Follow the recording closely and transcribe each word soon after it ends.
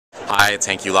Hi, it's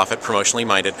Hank Uloff at Promotionally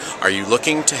Minded. Are you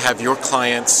looking to have your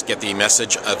clients get the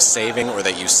message of saving, or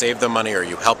that you save them money or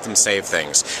you help them save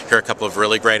things? Here are a couple of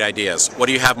really great ideas. What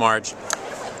do you have, Marge?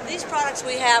 These products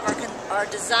we have are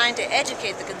designed to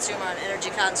educate the consumer on energy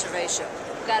conservation.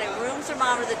 We've got a room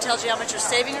thermometer that tells you how much you're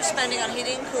saving or spending on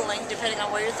heating and cooling, depending on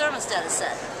where your thermostat is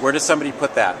set. Where does somebody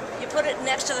put that? You put it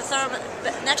next to the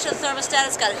thermostat.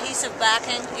 It's got adhesive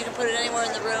backing. You can put it anywhere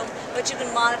in the room, but you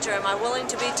can monitor. Am I willing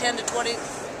to be 10 to 20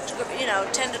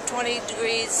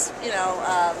 degrees,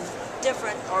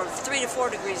 different, or 3 to 4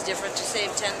 degrees different to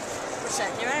save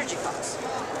 10% in your energy costs?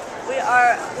 We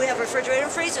have refrigerator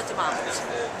and freezer thermometers.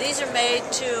 These are made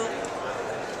to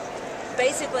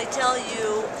basically tell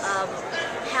you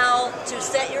how to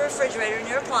set your refrigerator and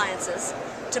your appliances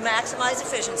to maximize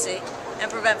efficiency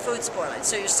and prevent food spoiling,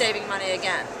 so you're saving money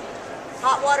again.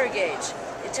 Hot water gauge.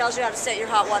 It tells you how to set your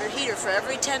hot water heater. For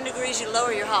every 10 degrees you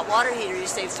lower your hot water heater, you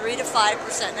save 3 to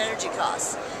 5% in energy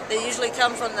costs. They usually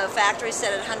come from the factory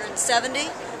set at 170.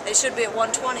 They should be at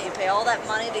 120. You pay all that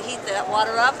money to heat that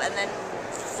water up and then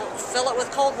fill it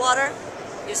with cold water.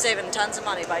 You're saving tons of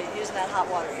money by using that hot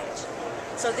water gauge.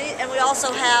 And we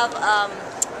also have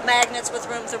magnets with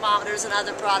room thermometers and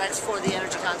other products for the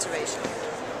energy conservation.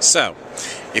 So,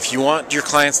 if you want your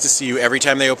clients to see you every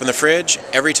time they open the fridge,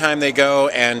 every time they go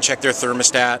and check their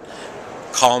thermostat,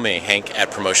 call me, Hank at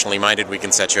Promotionally Minded. We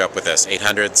can set you up with this.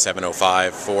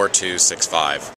 800-705-4265.